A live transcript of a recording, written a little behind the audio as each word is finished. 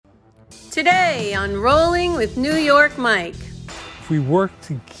Today on Rolling with New York Mike. If we work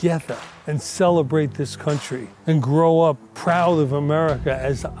together and celebrate this country and grow up proud of America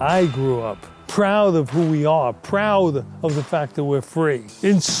as I grew up, proud of who we are, proud of the fact that we're free,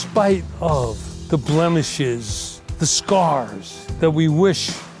 in spite of the blemishes, the scars that we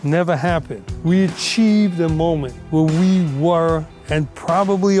wish never happened. We achieved a moment where we were and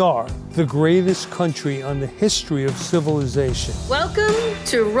probably are the greatest country on the history of civilization. Welcome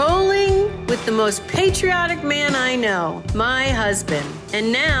to Rolling with the most patriotic man I know, my husband.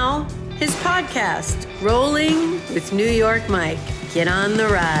 And now, his podcast, Rolling with New York Mike. Get on the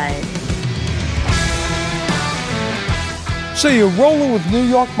ride. So you're rolling with New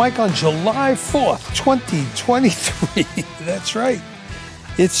York Mike on July 4th, 2023. That's right.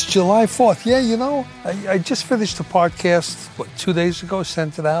 It's July 4th. Yeah, you know, I just finished the podcast, 2 days ago,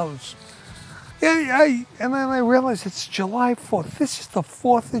 sent it out. And then I realized it's July 4th. This is the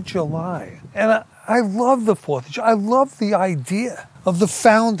 4th of July. And I love the 4th of July. I love the idea of the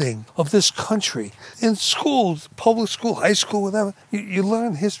founding of this country. In schools, public school, high school, whatever, you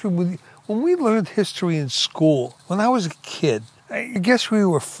learn history. When we learned history in school, when I was a kid, I guess we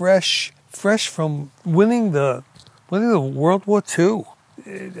were fresh from winning the World War II.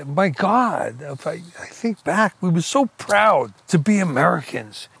 My God, if I think back, we were so proud to be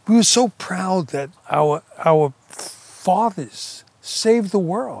Americans. We were so proud that our fathers saved the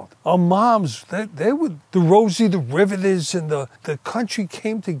world. Our moms, they were the Rosie the Riveters, and the country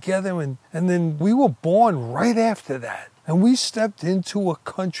came together, and then we were born right after that. And we stepped into a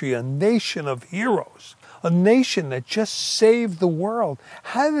country, a nation of heroes, a nation that just saved the world.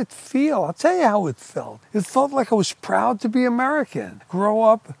 How did it feel? I'll tell you how it felt. It felt like I was proud to be American. Grow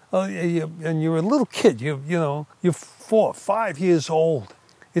up, and you're a little kid. You're 4 or 5 years old.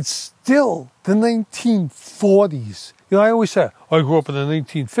 It's still the 1940s. You know, I always say, I grew up in the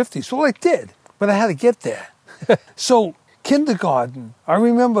 1950s. Well, I did, but I had to get there. So, kindergarten, I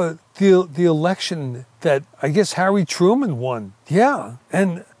remember the election that I guess Harry Truman won. Yeah,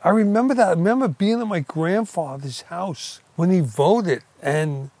 and I remember that. I remember being at my grandfather's house when he voted,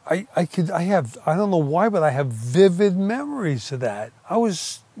 and I don't know why, but I have vivid memories of that. I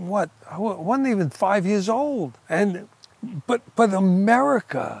wasn't even 5 years old, but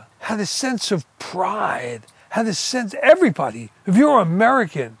America had a sense of pride. Had a sense, everybody, if you're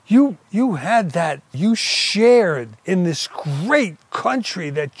American, you had that, you shared in this great country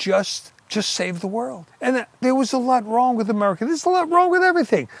that just saved the world. And there was a lot wrong with America. There's a lot wrong with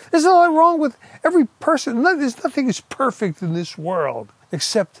everything. There's a lot wrong with every person. There's nothing is perfect in this world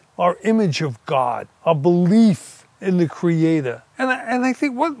except our image of God, our belief in the Creator. And I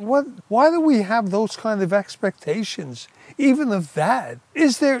think, why do we have those kind of expectations, even of that?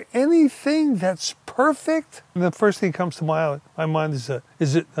 Is there anything that's perfect? And the first thing that comes to my mind is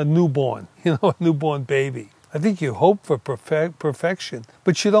it a newborn, a newborn baby. I think you hope for perfection,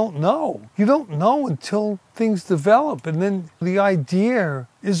 but you don't know. You don't know until things develop. And then the idea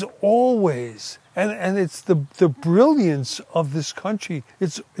is always, and it's the brilliance of this country,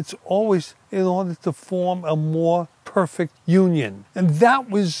 it's always in order to form a more perfect union. And that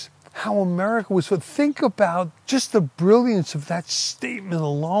was how America was. So think about just the brilliance of that statement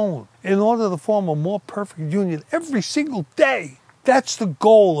alone. In order to form a more perfect union every single day. That's the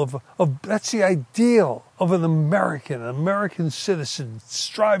goal that's the ideal of an American citizen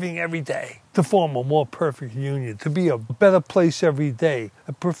striving every day to form a more perfect union, to be a better place every day.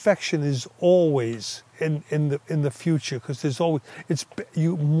 And perfection is always in the future, because there's always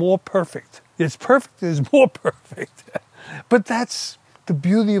more perfect. It's perfect, there's more perfect. But that's the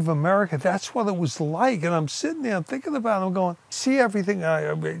beauty of America. That's what it was like. And I'm sitting there, I'm thinking about it, I'm going, see everything.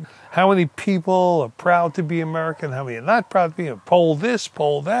 How many people are proud to be American? How many are not proud to be? Poll this,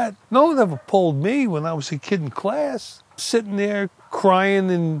 poll that. No one ever polled me when I was a kid in class. Sitting there crying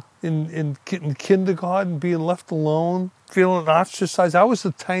in kindergarten, being left alone, feeling ostracized. I was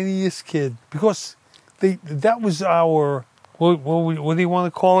the tiniest kid because that was our... What do you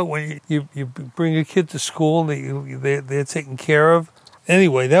want to call it when you bring a kid to school and they're taken care of?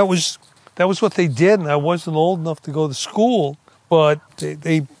 Anyway, that was what they did, and I wasn't old enough to go to school, but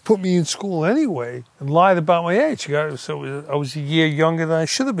they put me in school anyway and lied about my age. So I was a year younger than I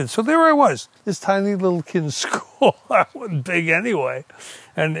should have been. So there I was, this tiny little kid in school. I wasn't big anyway,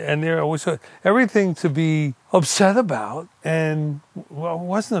 and there I was, everything to be upset about, and I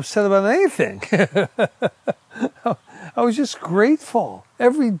wasn't upset about anything. I was just grateful.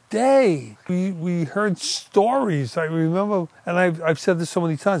 Every day we heard stories. I remember, and I've said this so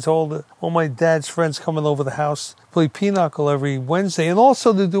many times, all my dad's friends coming over the house, play pinochle every Wednesday, and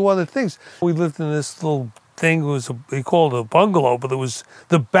also to do other things. We lived in this little thing. They called it a bungalow, but it was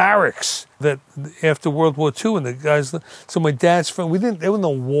the barracks that after World War II, and the guys. So my dad's friend, there were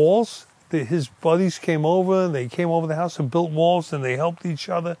no walls. His buddies came over, and they came over the house and built walls, and they helped each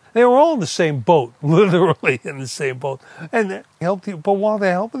other. They were all in the same boat, literally in the same boat. And they helped you, but while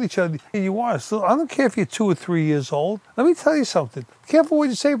they're helping each other, you are. So I don't care if you're 2 or 3 years old. Let me tell you something. Careful what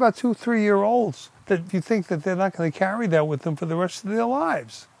you say about 2 or 3 year olds, that you think that they're not going to carry that with them for the rest of their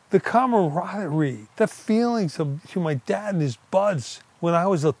lives. The camaraderie, the feelings of my dad and his buds when I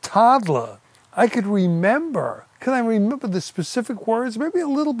was a toddler, I could remember. Can I remember the specific words? Maybe a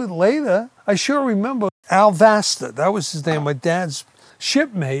little bit later. I sure remember Al Vasta. That was his name, my dad's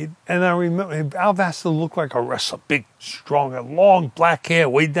shipmate. And I remember Al Vasta looked like a wrestler, big, strong, long black hair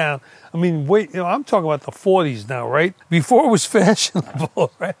way down. I mean, I'm talking about the 40s now, right? Before it was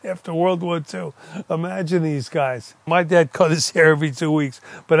fashionable, right? After World War II. Imagine these guys. My dad cut his hair every 2 weeks.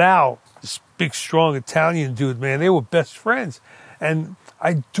 But Al, this big, strong Italian dude, man, they were best friends. And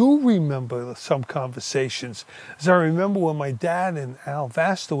I do remember some conversations. As I remember when my dad and Al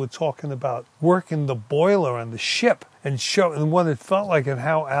Vasta were talking about working the boiler on the ship and what it felt like and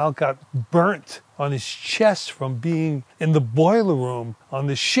how Al got burnt on his chest from being in the boiler room on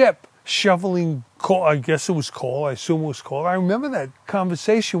the ship, shoveling coal. I guess it was coal. I assume it was coal. I remember that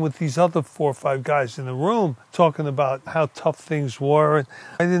conversation with these other 4 or 5 guys in the room talking about how tough things were. And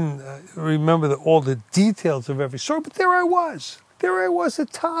I didn't remember all the details of every story, but there I was. There I was, a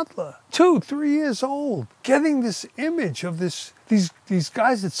toddler, 2, 3 years old, getting this image of these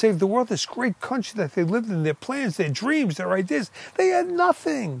guys that saved the world, this great country that they lived in, their plans, their dreams, their ideas. They had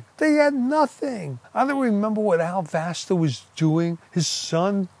nothing. They had nothing. I don't remember what Al Vasta was doing. His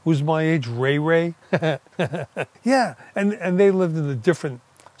son was my age, Ray Ray. Yeah, and they lived in a different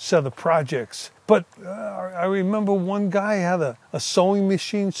set of projects. But I remember one guy had a sewing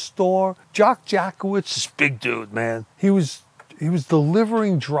machine store. Jock Jackowitz, this big dude, man. He was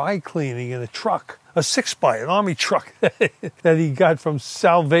delivering dry cleaning in a truck, a 6x, an army truck that he got from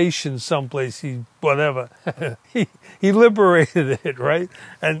Salvation someplace, whatever. he liberated it, right?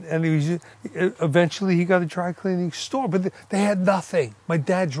 And eventually he got a dry cleaning store, but they had nothing. My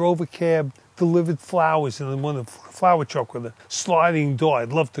dad drove a cab, delivered flowers in one of the flower truck with a sliding door.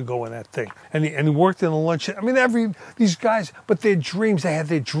 I'd love to go in that thing. And he worked in a lunch. I mean, these guys, but their dreams, they had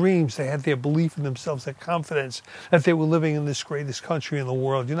their dreams. They had their belief in themselves, their confidence that they were living in this greatest country in the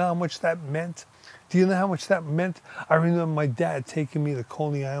world. You know how much that meant? Do you know how much that meant? I remember my dad taking me to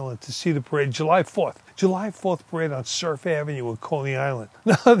Coney Island to see the parade, July 4th. July 4th parade on Surf Avenue at Coney Island.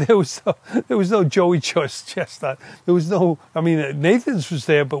 No, there was no Joey Chestnut. There was no, Nathan's was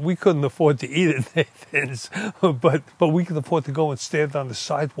there, but we couldn't afford to eat at Nathan's. But we could afford to go and stand on the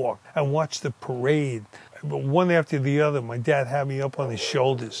sidewalk and watch the parade. One after the other, my dad had me up on his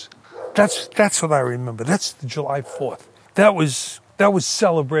shoulders. That's what I remember. That's the July 4th. That was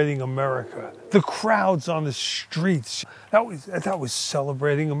celebrating America. The crowds on the streets. That was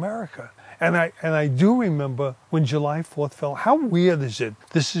celebrating America. And I do remember when July 4th fell. How weird is it?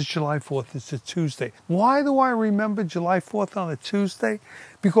 This is July 4th. It's a Tuesday. Why do I remember July 4th on a Tuesday?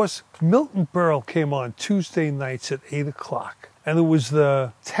 Because Milton Berle came on Tuesday nights at 8 o'clock. And it was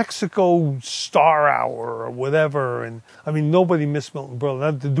the Texaco Star Hour or whatever. And nobody missed Milton Berle.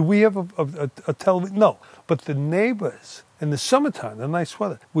 Now, do we have a television? No. But the neighbors in the summertime, the nice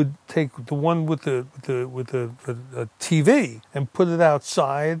weather, would take the one with the TV and put it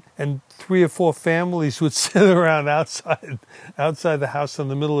outside, and 3 or 4 families would sit around outside the house in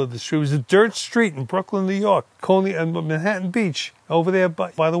the middle of the street. It was a dirt street in Brooklyn, New York, Coney and Manhattan Beach, over there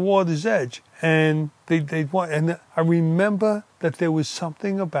by the water's edge. And and I remember that there was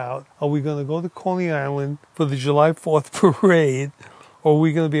something about, are we going to go to Coney Island for the July 4th parade, or are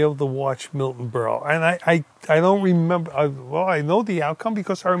we going to be able to watch Milton Berle? And I don't remember. I know the outcome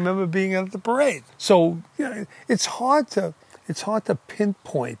because I remember being at the parade. So it's hard to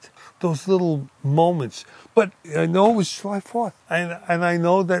pinpoint those little moments. But I know it was July 4th. And I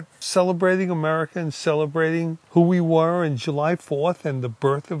know that celebrating America and celebrating who we were in July 4th and the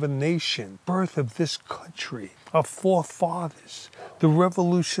birth of a nation, birth of this country, our forefathers, the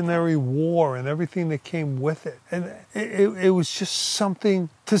Revolutionary War and everything that came with it. And it was just something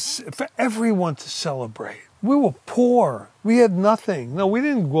for everyone to celebrate. We were poor. We had nothing. No, we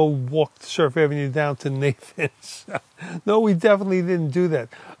didn't go walk Surf Avenue down to Nathan's. No, we definitely didn't do that.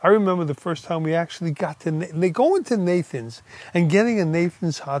 I remember the first time we actually got to going to Nathan's and getting a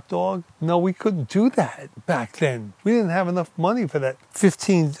Nathan's hot dog. No, we couldn't do that back then. We didn't have enough money for that I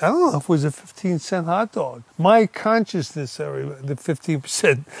don't know if it was a 15-cent hot dog. My consciousness, the 15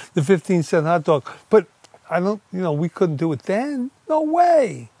 cent hot dog. But I don't, we couldn't do it then. No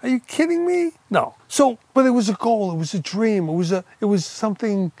way. Are you kidding me? No. So, but it was a goal. It was a dream. It was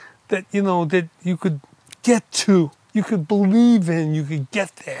something that, that you could get to. You could believe in. You could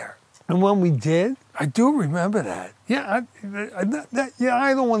get there. And when we did, I do remember that. Yeah,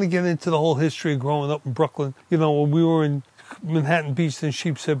 I don't want to get into the whole history of growing up in Brooklyn. When we were in Manhattan Beach and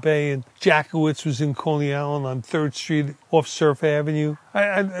Sheepshead Bay, and Jackowitz was in Coney Island on 3rd Street off Surf Avenue.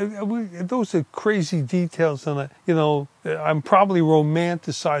 Those are crazy details, and I'm probably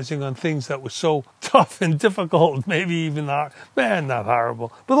romanticizing on things that were so tough and difficult, maybe even not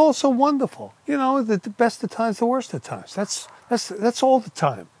horrible, but also wonderful. The best of times, the worst of times. That's all the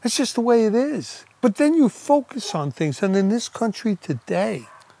time. It's just the way it is. But then you focus on things, and in this country today,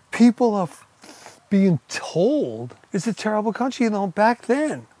 people are being told it's a terrible country. Back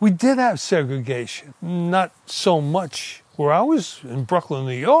then, we did have segregation. Not so much where I was in Brooklyn,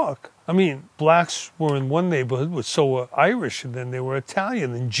 New York. I mean, blacks were in one neighborhood, but so were Irish, and then they were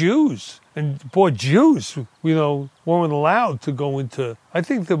Italian and Jews. And boy, Jews, weren't allowed to go into. I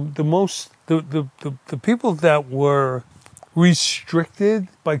think the people that were restricted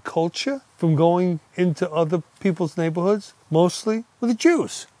by culture from going into other people's neighborhoods, mostly, were the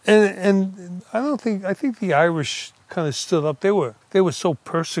Jews. And I think the Irish kind of stood up. They were so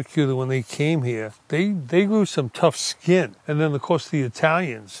persecuted when they came here. They grew some tough skin. And then, of course, the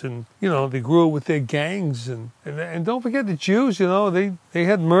Italians, and, they grew up with their gangs. And don't forget the Jews, they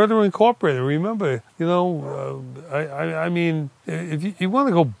had Murder Incorporated. Remember, I mean, if you want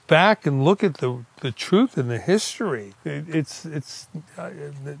to go back and look at the truth and the history, it's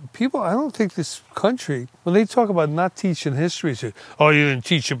people, I don't think this country, when they talk about not teaching history, say, oh, you didn't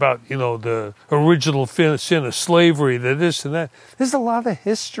teach about, the original sin of slavery, the this and that. There's a lot of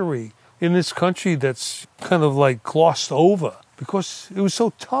history in this country that's kind of like glossed over because it was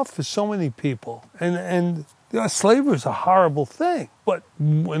so tough for so many people. And slavery is a horrible thing. But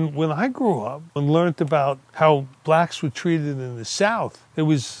when I grew up and learned about how blacks were treated in the South, that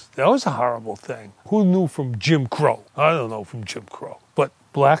was a horrible thing. Who knew from Jim Crow? I don't know from Jim Crow. But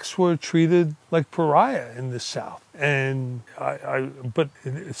blacks were treated like pariah in the South. And but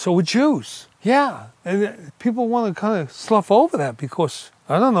so were Jews. Yeah. And people want to kind of slough over that because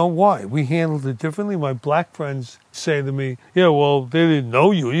I don't know why. We handled it differently. My black friends say to me, yeah, well, they didn't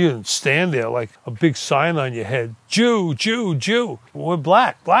know you. You didn't stand there like a big sign on your head. Jew, Jew, Jew. We're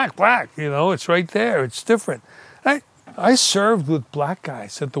black, black, black. It's right there. It's different. I served with black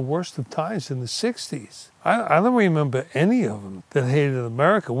guys at the worst of times in the 60s. I don't remember any of them that hated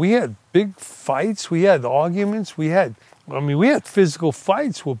America. We had big fights. We had arguments. We had physical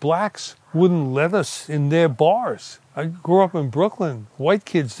fights where blacks wouldn't let us in their bars. I grew up in Brooklyn. White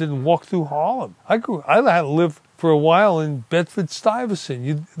kids didn't walk through Harlem. I had to live for a while in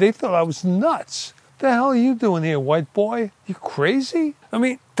Bedford-Stuyvesant. They thought I was nuts. What the hell are you doing here, white boy? You crazy? I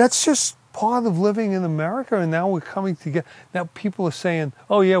mean, that's just part of living in America, and now we're coming together. Now people are saying,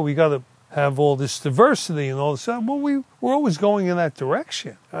 oh, yeah, we got to have all this diversity and all this stuff. Well, we're always going in that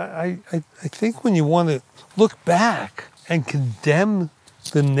direction. I think when you want to look back and condemn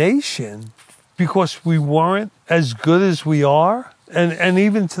the nation because we weren't as good as we are, and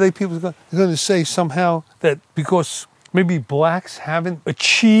even today people are going to say somehow that because maybe blacks haven't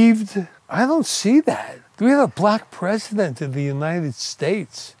achieved. I don't see that. We had a black president of the United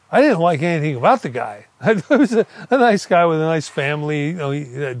States. I didn't like anything about the guy. He was a nice guy with a nice family.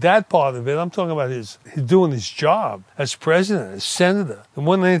 That part of it. I'm talking about his doing his job as president, as senator. There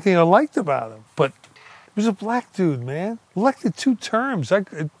wasn't anything I liked about him. But he was a black dude, man. Elected 2 terms. I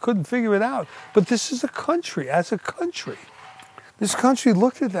couldn't figure it out. But this is a country. As a country, this country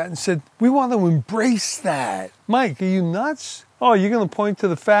looked at that and said, we want to embrace that. Mike, are you nuts? Oh, you're going to point to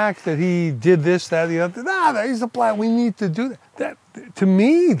the fact that he did this, that, the other. Nah, he's a black. We need to do that. To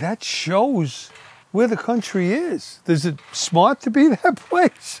me, that shows where the country is. Is it smart to be that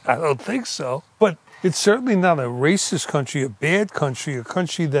place? I don't think so. But it's certainly not a racist country, a bad country, a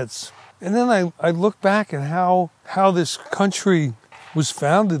country that's... And then I look back at how this country was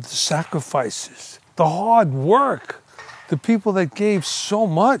founded, the sacrifices, the hard work, the people that gave so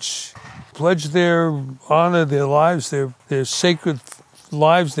much, pledged their honor, their lives, their sacred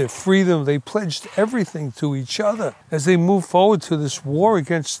lives, their freedom. They pledged everything to each other as they moved forward to this war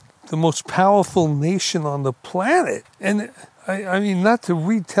against the most powerful nation on the planet. And I mean, not to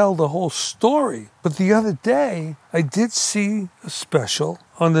retell the whole story, but the other day I did see a special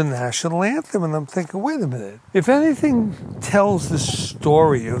on the national anthem, and I'm thinking, wait a minute. If anything tells the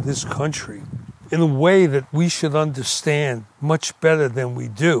story of this country in a way that we should understand much better than we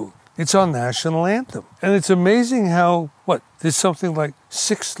do, it's our national anthem. And it's amazing how, there's something like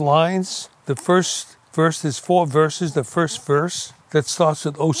 6 lines. The first verse, there's 4 verses. The first verse that starts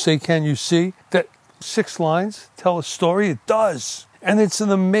with, "Oh, say, can you see?" That 6 lines tell a story. It does. And it's an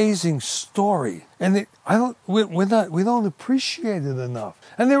amazing story. And we don't appreciate it enough.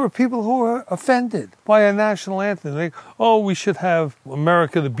 And there were people who are offended by our national anthem. Like, oh, we should have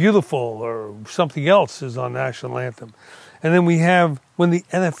America the Beautiful or something else as our national anthem. And then we have, when the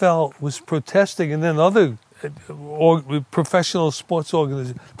NFL was protesting, and then other professional sports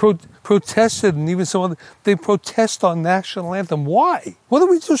organizations protested, and even some other, they protest our national anthem. Why? What do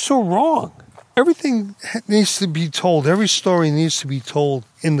we do so wrong? Everything needs to be told. Every story needs to be told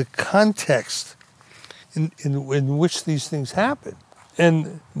in the context in which these things happen.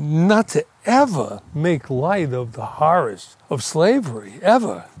 And not to ever make light of the horrors of slavery,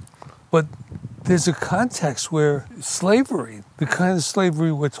 ever. But there's a context where slavery, the kind of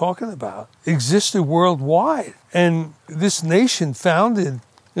slavery we're talking about, existed worldwide. And this nation, founded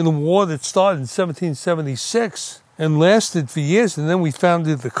in a war that started in 1776 and lasted for years, and then we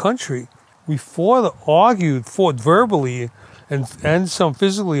founded the country. We fought verbally and some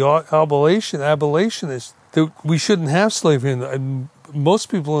physically abolitionists that we shouldn't have slavery. And most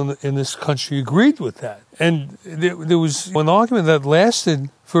people in this country agreed with that. And there was an argument that lasted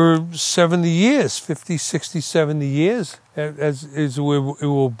for 70 years, 50, 60, 70 years, as we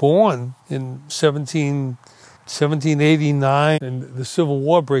were born in 1789, and the Civil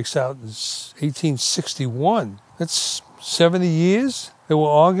War breaks out in 1861. That's 70 years. They were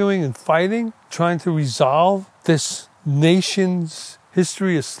arguing and fighting, trying to resolve this nation's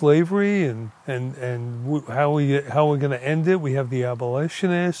history of slavery and how we're going to end it. We have the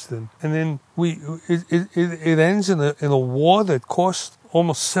abolitionists, and then it ends in a war that cost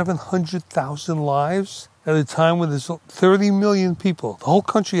almost 700,000 lives at a time when there's 30 million people. The whole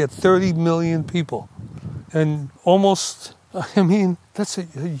country had 30 million people, and that's a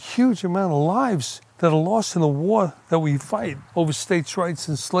huge amount of lives that are lost in a war that we fight over states' rights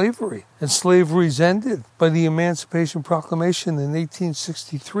and slavery. And slavery's ended by the Emancipation Proclamation in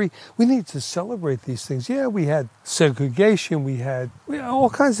 1863. We need to celebrate these things. Yeah, we had segregation, we had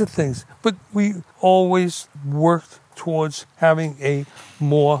all kinds of things, but we always worked towards having a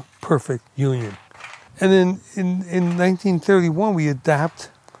more perfect union. And then in 1931, we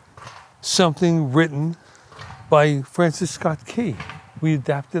adapt something written by Francis Scott Key. We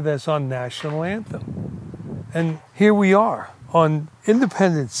adapted as our national anthem. And here we are on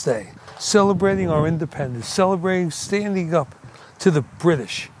Independence Day, celebrating our independence, standing up to the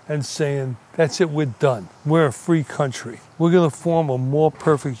British and saying, that's it, we're done. We're a free country. We're going to form a more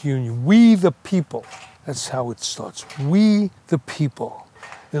perfect union. We the people. That's how it starts. We the people.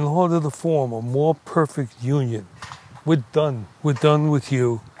 In order to form a more perfect union. We're done. We're done with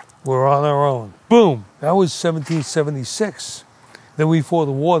you. We're on our own. Boom. That was 1776. Then we fought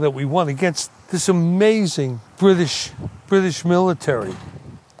the war that we won against this amazing British military.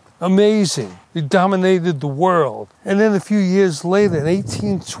 Amazing. They dominated the world. And then a few years later, in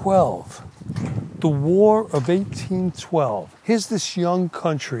 1812, the War of 1812. Here's this young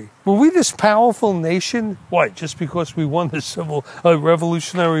country. Were we this powerful nation? Why? Just because we won the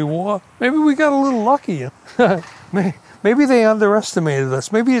Revolutionary War? Maybe we got a little lucky. Maybe they underestimated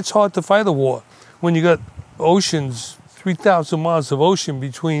us. Maybe it's hard to fight a war when you got oceans, 3,000 miles of ocean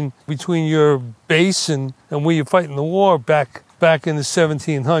between your base and where you're fighting the war back in the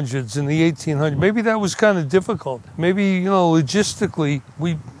 1700s and the 1800s. Maybe that was kind of difficult. Maybe, logistically,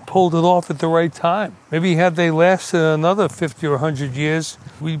 we pulled it off at the right time. Maybe had they lasted another 50 or 100 years,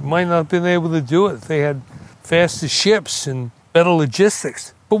 we might not have been able to do it if they had faster ships and better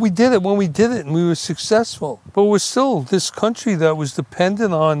logistics. But we did it when we did it, and we were successful. But we're still this country that was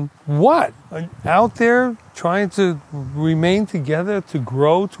dependent on what? Out there trying to remain together, to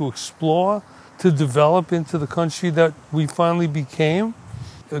grow, to explore, to develop into the country that we finally became.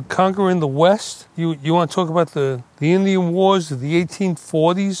 Conquering the West. You want to talk about the Indian Wars of the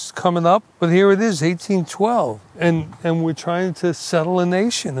 1840s coming up? But here it is, 1812. And we're trying to settle a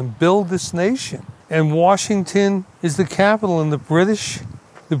nation and build this nation. And Washington is the capital, and the British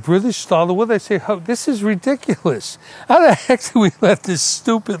started with, they say, this is ridiculous. How the heck do we let this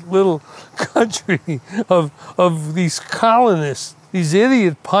stupid little country of these colonists, these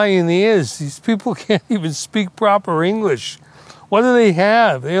idiot pioneers, these people can't even speak proper English. What do they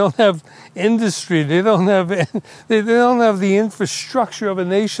have? They don't have industry. They don't have the infrastructure of a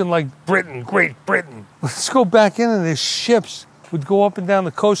nation like Britain, Great Britain. Let's go back in, and their ships would go up and down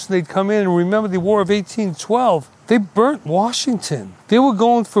the coast, and they'd come in. And remember the War of 1812? They burnt Washington. They were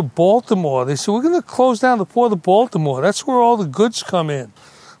going for Baltimore. They said, we're going to close down the port of Baltimore. That's where all the goods come in.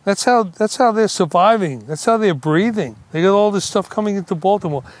 That's how they're surviving. That's how they're breathing. They got all this stuff coming into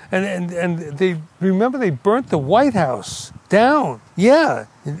Baltimore. And they burnt the White House down. Yeah.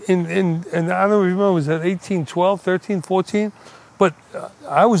 And I don't remember, was that 1812, 13, 14? But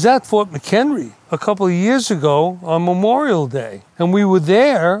I was at Fort McHenry a couple of years ago on Memorial Day. And we were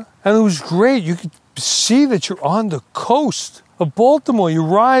there, and it was great. You could see that you're on the coast of Baltimore.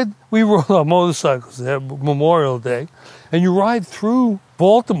 We rode our motorcycles there Memorial Day, and you ride through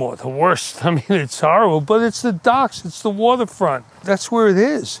Baltimore, the worst. I mean, it's horrible, but it's the docks, it's the waterfront. That's where it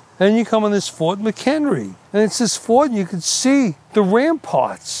is. Then you come on this Fort McHenry, and it's this fort, and you can see the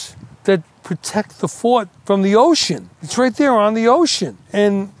ramparts that protect the fort from the ocean. It's right there on the ocean,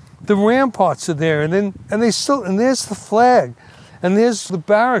 and the ramparts are there, and there's the flag, and there's the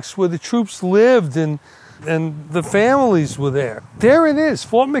barracks where the troops lived, and the families were there. There it is,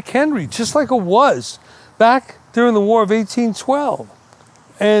 Fort McHenry, just like it was back during the War of 1812.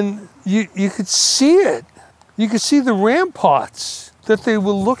 And you could see it. You could see the ramparts that they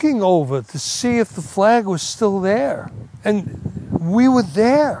were looking over to see if the flag was still there. And we were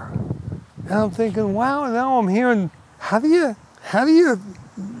there. And I'm thinking, wow, now I'm hearing, how do you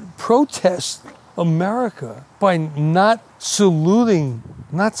protest America by not saluting,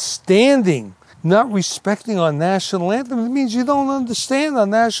 not standing, not respecting our national anthem? It means you don't understand our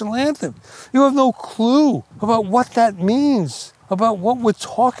national anthem. You have no clue about what that means, about what we're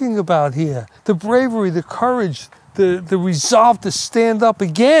talking about here. The bravery, the courage, the resolve to stand up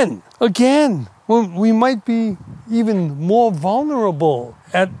again, when we might be even more vulnerable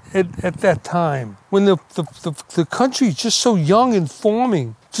at that time, when the country's just so young and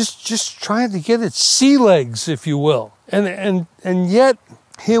forming, just trying to get its sea legs, if you will. And yet,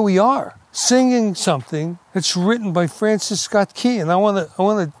 here we are, singing something that's written by Francis Scott Key, and I want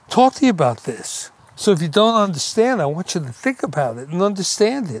to talk to you about this. So if you don't understand, I want you to think about it and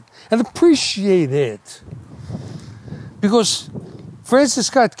understand it and appreciate it. Because Francis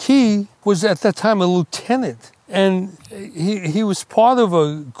Scott Key was at that time a lieutenant, and he was part of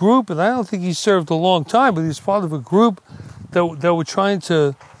a group, and I don't think he served a long time, but he was part of a group that were trying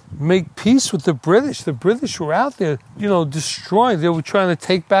to make peace with the British. The British were out there, destroying. They were trying to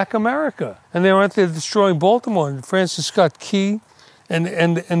take back America. And they were out there destroying Baltimore. And Francis Scott Key, and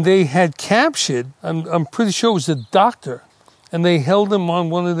they had captured, I'm pretty sure it was a doctor, and they held him on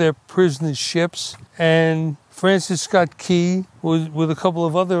one of their prisoner ships. And Francis Scott Key, with a couple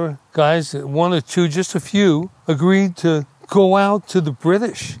of other guys, one or two, just a few, agreed to go out to the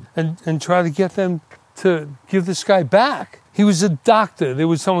British and try to get them to give this guy back. He was a doctor. There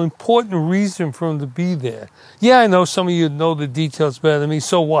was some important reason for him to be there. Yeah, I know some of you know the details better than me.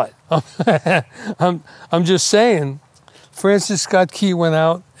 So what? I'm just saying, Francis Scott Key went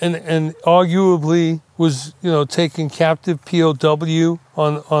out and arguably was, taken captive POW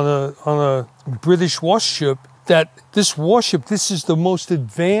on a British warship. This is the most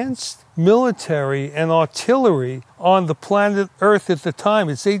advanced military and artillery on the planet Earth at the time.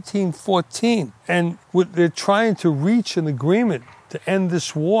 It's 1814. And they're trying to reach an agreement to end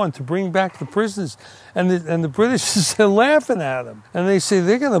this war and to bring back the prisoners. And the British are laughing at them. And they say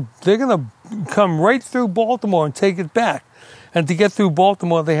they're gonna come right through Baltimore and take it back. And to get through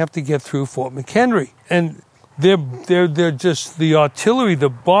Baltimore, they have to get through Fort McHenry. And they're just, the artillery, the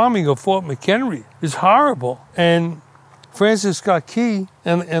bombing of Fort McHenry is horrible. And Francis Scott Key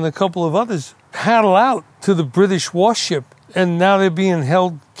and a couple of others paddle out to the British warship, and now they're being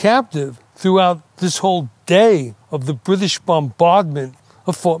held captive throughout this whole day of the British bombardment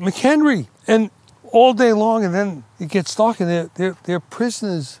of Fort McHenry. And all day long, and then it gets dark, and they're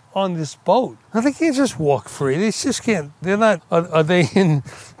prisoners on this boat. Now, they can't just walk free. They just can't. They're not. Are they in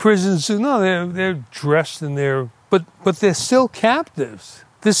prisons? No, they're dressed in their. But they're still captives.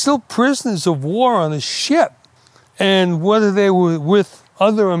 They're still prisoners of war on a ship. And whether they were with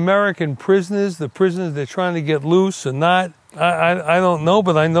other American prisoners, the prisoners they're trying to get loose or not, I don't know,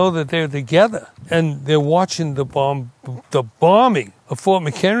 but I know that they're together. And they're watching the bombing of Fort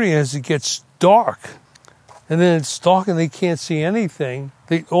McHenry as it gets dark. And then it's dark and they can't see anything.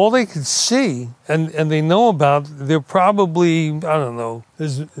 All they can see, and they know about, they're probably, I don't know,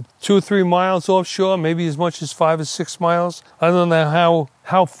 there's 2 or 3 miles offshore, maybe as much as 5 or 6 miles. I don't know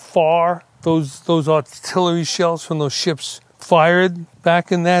how far those artillery shells from those ships fired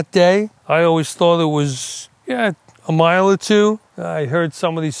back in that day. I always thought it was, a mile or two. I heard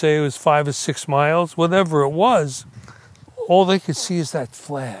somebody say it was 5 or 6 miles. Whatever it was, all they could see is that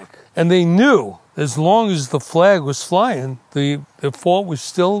flag. And they knew as long as the flag was flying, the fort was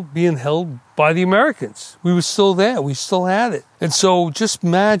still being held by the Americans. We were still there. We still had it. And so just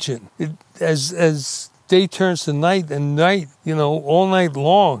imagine it as day turns to night, and night, all night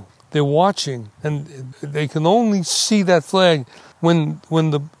long, they're watching, and they can only see that flag when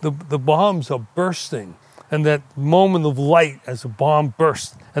the bombs are bursting, and that moment of light as a bomb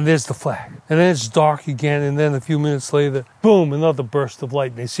bursts, and there's the flag. And then it's dark again, and then a few minutes later, boom, another burst of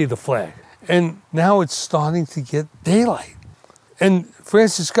light, and they see the flag. And now it's starting to get daylight. And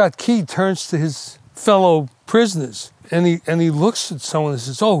Francis Scott Key turns to his fellow prisoners, and he looks at someone and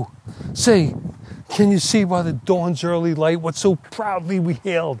says, "Oh, say, can you see by the dawn's early light what so proudly we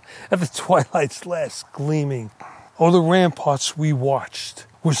hailed at the twilight's last gleaming? Oh, the ramparts we watched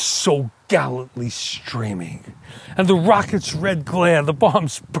were so gallantly streaming, and the rocket's red glare, the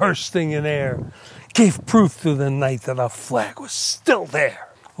bombs bursting in air, gave proof through the night that our flag was still there.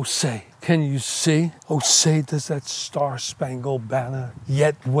 Oh, say, can you see? Oh, say, does that star-spangled banner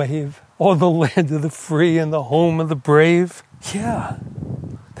yet wave? O'er the land of the free and the home of the brave?" Yeah,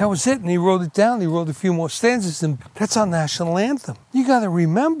 that was it. And he wrote it down. He wrote a few more stanzas, and that's our national anthem. You got to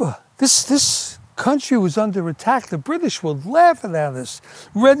remember, this country was under attack. The British were laughing at us,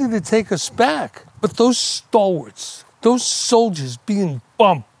 ready to take us back. But those stalwarts, those soldiers being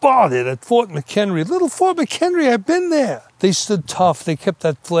bombarded at Fort McHenry, little Fort McHenry, I've been there. They stood tough. They kept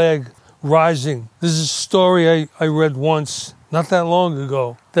that flag rising. This is a story I read once, not that long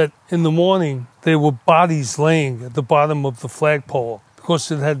ago, that in the morning there were bodies laying at the bottom of the flagpole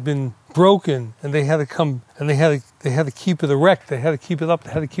because it had been broken, and they had to come and they had to keep it erect. They had to keep it up.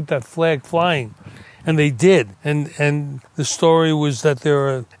 They had to keep that flag flying, and they did. And the story was that there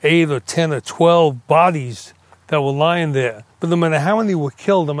are 8 or 10 or 12 bodies that were lying there. But no matter how many were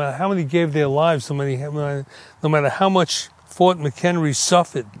killed, no matter how many gave their lives, no matter how much Fort McHenry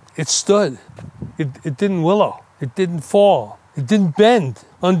suffered, it stood. It didn't willow. It didn't fall. It didn't bend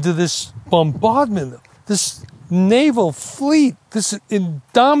under this bombardment, this naval fleet, this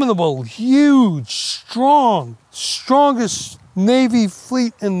indomitable, huge, strongest Navy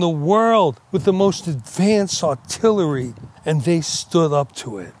fleet in the world with the most advanced artillery, and they stood up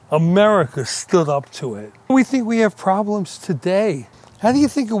to it. America stood up to it. We think we have problems today. How do you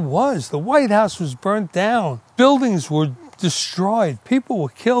think it was? The White House was burnt down. Buildings were destroyed. People were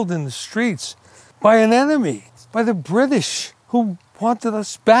killed in the streets by an enemy, by the British, who wanted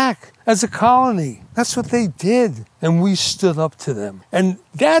us back as a colony. That's what they did, and we stood up to them. And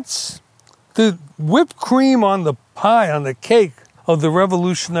that's the whipped cream on the pie, on the cake of the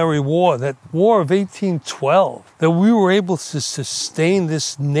Revolutionary War, that War of 1812, that we were able to sustain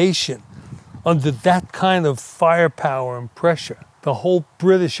this nation under that kind of firepower and pressure. The whole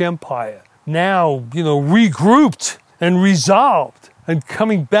British Empire now, regrouped and resolved and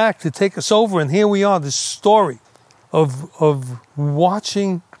coming back to take us over. And here we are, this story of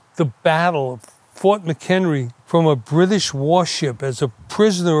watching the battle of Fort McHenry from a British warship as a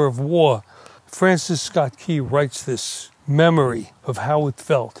prisoner of war. Francis Scott Key writes this memory of how it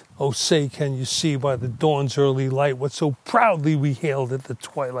felt. Oh, say, can you see by the dawn's early light what so proudly we hailed at the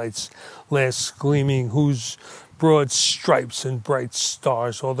twilight's last gleaming, whose broad stripes and bright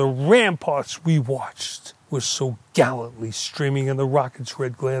stars, or the ramparts we watched, were so gallantly streaming in the rocket's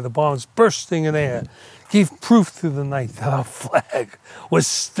red glare, the bombs bursting in air, gave proof through the night that our flag was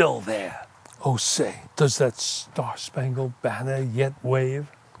still there. Oh, say, does that star-spangled banner yet wave?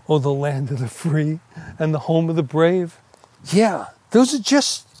 Oh, the land of the free and the home of the brave? Yeah, those are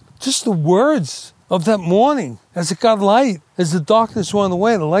just the words of that morning. As it got light, as the darkness went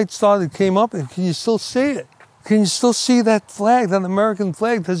away, the light came up, and can you still see it? Can you still see that flag, that American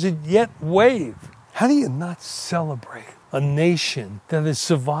flag? Does it yet wave? How do you not celebrate a nation that has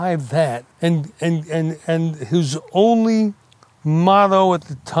survived that and whose only motto at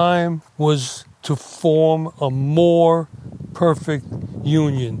the time was to form a more perfect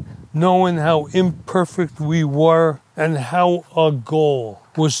union, knowing how imperfect we were and how our goal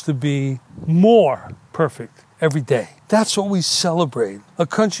was to be more perfect every day. That's what we celebrate. A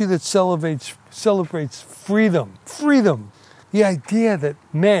country that celebrates freedom. Freedom. The idea that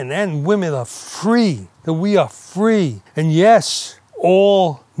men and women are free, that we are free. And yes,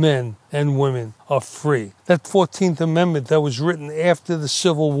 all men and women are free. That 14th Amendment that was written after the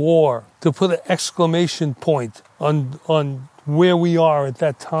Civil War to put an exclamation point on where we are at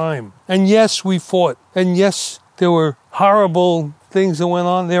that time. And yes, we fought. And yes, there were horrible things that went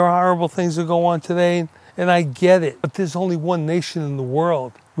on. There are horrible things that go on today. And I get it. But there's only one nation in the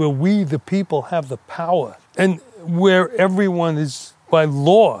world where we, the people, have the power. And where everyone is, by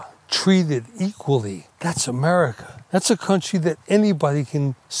law, treated equally. That's America. That's a country that anybody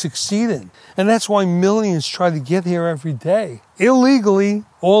can succeed in. And that's why millions try to get here every day. Illegally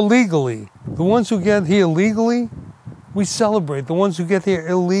or legally. The ones who get here legally, we celebrate. The ones who get here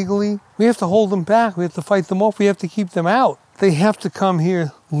illegally, we have to hold them back. We have to fight them off. We have to keep them out. They have to come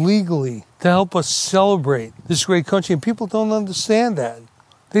here legally to help us celebrate this great country. And people don't understand that.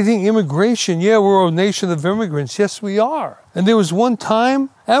 They think immigration, yeah, we're a nation of immigrants. Yes, we are. And there was at one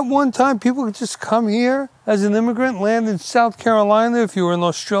time, people could just come here as an immigrant, land in South Carolina if you were an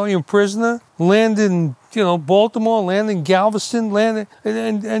Australian prisoner, land in, Baltimore, land in Galveston,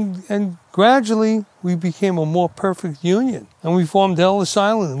 and gradually we became a more perfect union. And we formed Ellis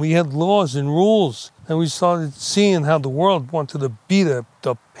Island. We had laws and rules. And we started seeing how the world wanted to beat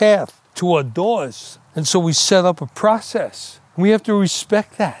the path to our doors. And so we set up a process. We have to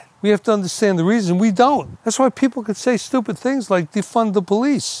respect that. We have to understand the reason. We don't. That's why people could say stupid things like defund the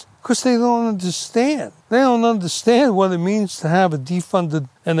police, because they don't understand. They don't understand what it means to have a defunded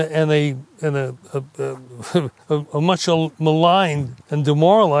and a much maligned and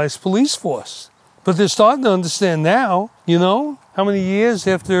demoralized police force. But they're starting to understand now, how many years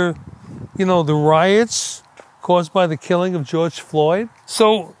after, the riots caused by the killing of George Floyd.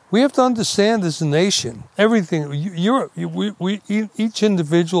 So we have to understand as a nation, everything. Each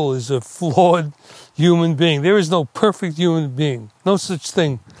individual is a flawed human being. There is no perfect human being, no such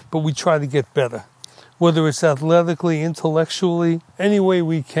thing, but we try to get better. Whether it's athletically, intellectually, any way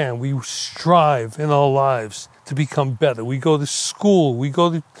we can, we strive in our lives to become better. We go to school, we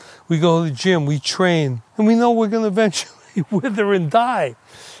go to the gym, we train, and we know we're going to eventually wither and die.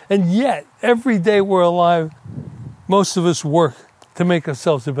 And yet, every day we're alive, most of us work to make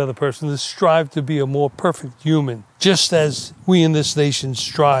ourselves a better person, to strive to be a more perfect human, just as we in this nation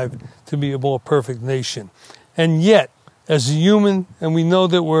strive to be a more perfect nation. And yet, as a human, and we know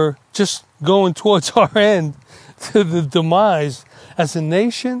that we're just going towards our end, to the demise, as a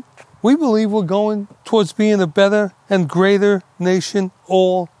nation, we believe we're going towards being a better and greater nation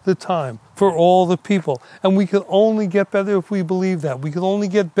all the time for all the people. And we can only get better if we believe that. We can only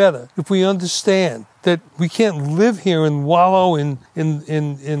get better if we understand that we can't live here and wallow in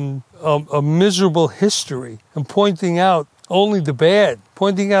a miserable history and pointing out only the bad,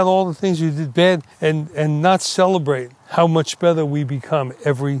 pointing out all the things you did bad and not celebrate how much better we become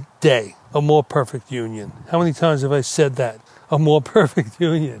every day. A more perfect union. How many times have I said that? A more perfect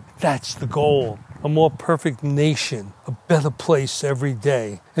union. That's the goal. A more perfect nation. A better place every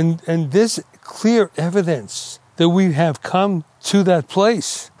day. And there's clear evidence that we have come to that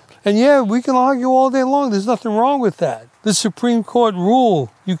place. And yeah, we can argue all day long. There's nothing wrong with that. The Supreme Court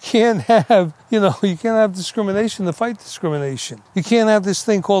rule, you can't have discrimination to fight discrimination. You can't have this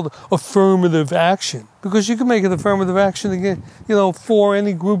thing called affirmative action, because you can make an affirmative action again, for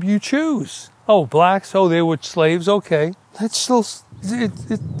any group you choose. Oh, blacks, they were slaves, okay. That's still,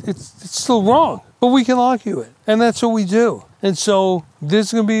 it's still wrong, but we can argue it. And that's what we do. And so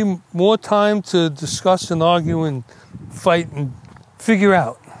there's going to be more time to discuss and argue and fight and figure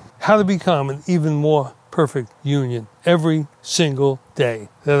out how to become an even more perfect union every single day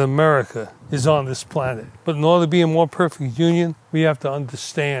that America is on this planet. But in order to be a more perfect union, we have to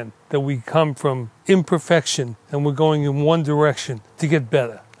understand that we come from imperfection and we're going in one direction to get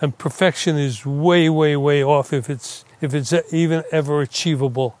better. And perfection is way, way, way off if it's even ever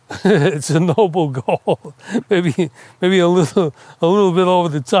achievable. It's a noble goal. maybe a little bit over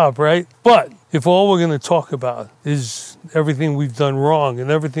the top, right? But if all we're going to talk about is everything we've done wrong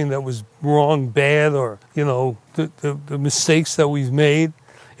and everything that was wrong, bad, or, the mistakes that we've made,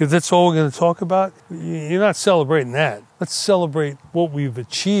 if that's all we're going to talk about, you're not celebrating that. Let's celebrate what we've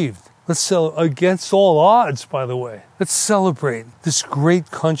achieved. Let's celebrate against all odds, by the way. Let's celebrate this great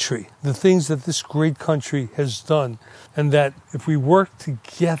country, the things that this great country has done, and that if we work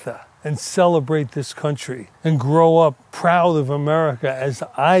together and celebrate this country and grow up proud of America as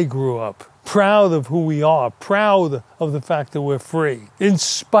I grew up, proud of who we are, proud of the fact that we're free, in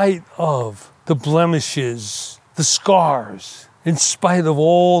spite of the blemishes, the scars, in spite of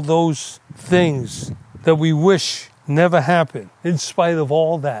all those things that we wish never happened. In spite of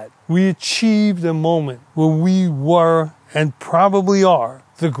all that, we achieved a moment where we were, and probably are,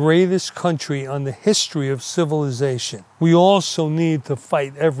 the greatest country on the history of civilization. We also need to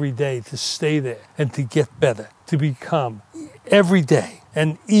fight every day to stay there and to get better, to become every day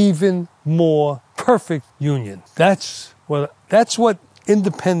an even more perfect union. That's what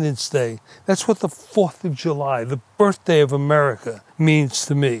Independence Day, that's what the 4th of July, the birthday of America, means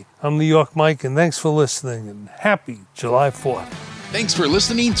to me. I'm New York Mike, and thanks for listening, and happy July 4th. Thanks for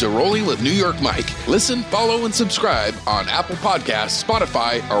listening to Rolling with New York Mike. Listen, follow, and subscribe on Apple Podcasts,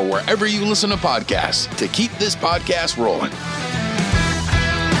 Spotify, or wherever you listen to podcasts to keep this podcast rolling.